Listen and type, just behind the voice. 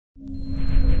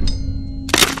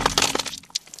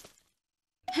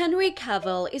Henry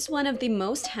Cavill is one of the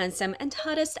most handsome and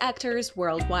hottest actors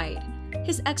worldwide.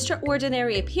 His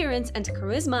extraordinary appearance and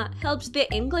charisma helped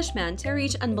the Englishman to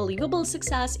reach unbelievable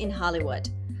success in Hollywood.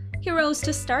 He rose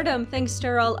to stardom thanks to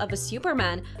the role of a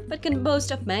Superman, but can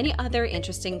boast of many other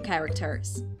interesting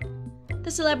characters.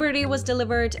 The celebrity was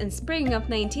delivered in spring of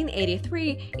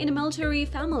 1983 in a military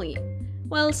family.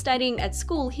 While studying at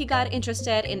school, he got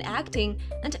interested in acting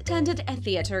and attended a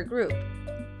theater group.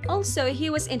 Also,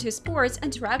 he was into sports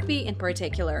and rugby in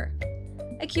particular.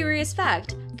 A curious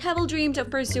fact, Cavill dreamed of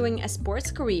pursuing a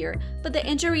sports career, but the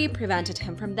injury prevented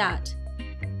him from that.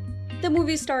 The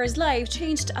movie star's life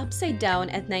changed upside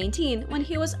down at 19 when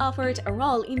he was offered a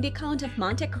role in the Count of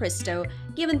Monte Cristo,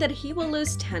 given that he will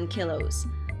lose 10 kilos.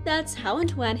 That's how and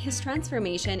when his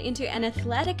transformation into an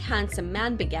athletic, handsome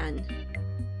man began.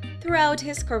 Throughout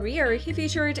his career, he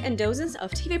featured in dozens of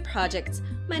TV projects,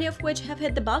 many of which have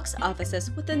hit the box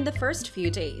offices within the first few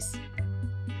days.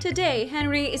 Today,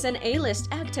 Henry is an A-list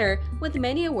actor with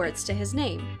many awards to his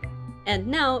name. And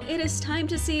now, it is time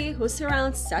to see who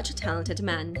surrounds such a talented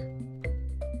man.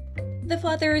 The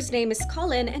father's name is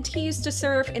Colin, and he used to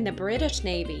serve in the British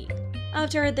Navy.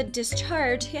 After the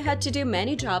discharge, he had to do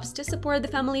many jobs to support the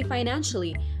family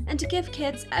financially and to give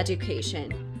kids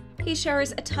education. He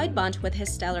shares a tight bond with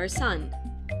his stellar son.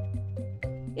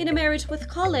 In a marriage with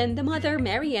Colin, the mother,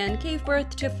 Marianne, gave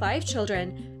birth to 5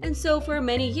 children, and so for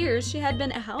many years she had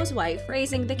been a housewife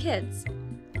raising the kids.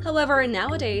 However,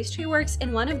 nowadays she works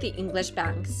in one of the English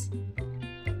banks.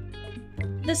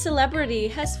 The celebrity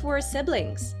has 4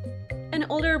 siblings. An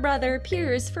older brother,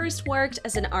 Piers, first worked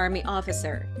as an army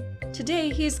officer.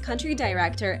 Today, he is country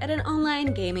director at an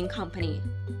online gaming company.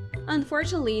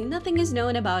 Unfortunately, nothing is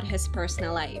known about his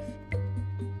personal life.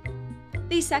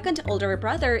 The second older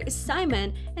brother is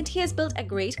Simon, and he has built a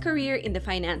great career in the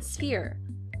finance sphere.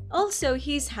 Also,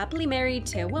 he is happily married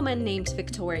to a woman named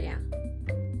Victoria.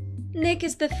 Nick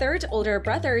is the third older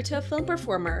brother to a film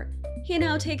performer. He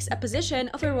now takes a position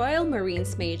of a Royal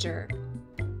Marines major.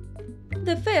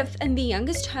 The fifth and the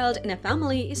youngest child in a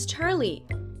family is Charlie.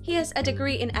 He has a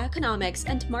degree in economics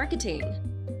and marketing.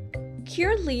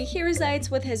 Currently, he resides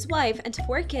with his wife and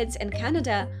 4 kids in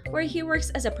Canada, where he works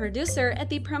as a producer at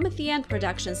the Promethean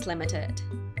Productions Limited.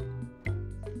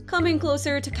 Coming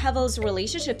closer to Cavill's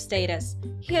relationship status,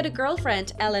 he had a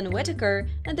girlfriend, Ellen Whitaker,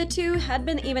 and the two had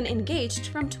been even engaged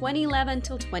from 2011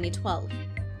 till 2012.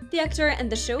 The actor and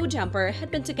the show jumper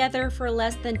had been together for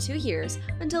less than 2 years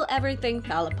until everything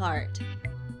fell apart.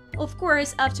 Of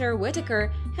course, after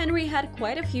Whitaker, Henry had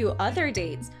quite a few other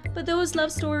dates, but those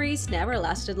love stories never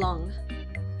lasted long.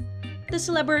 The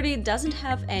celebrity doesn't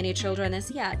have any children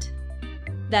as yet.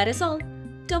 That is all.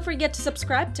 Don't forget to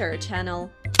subscribe to our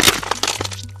channel.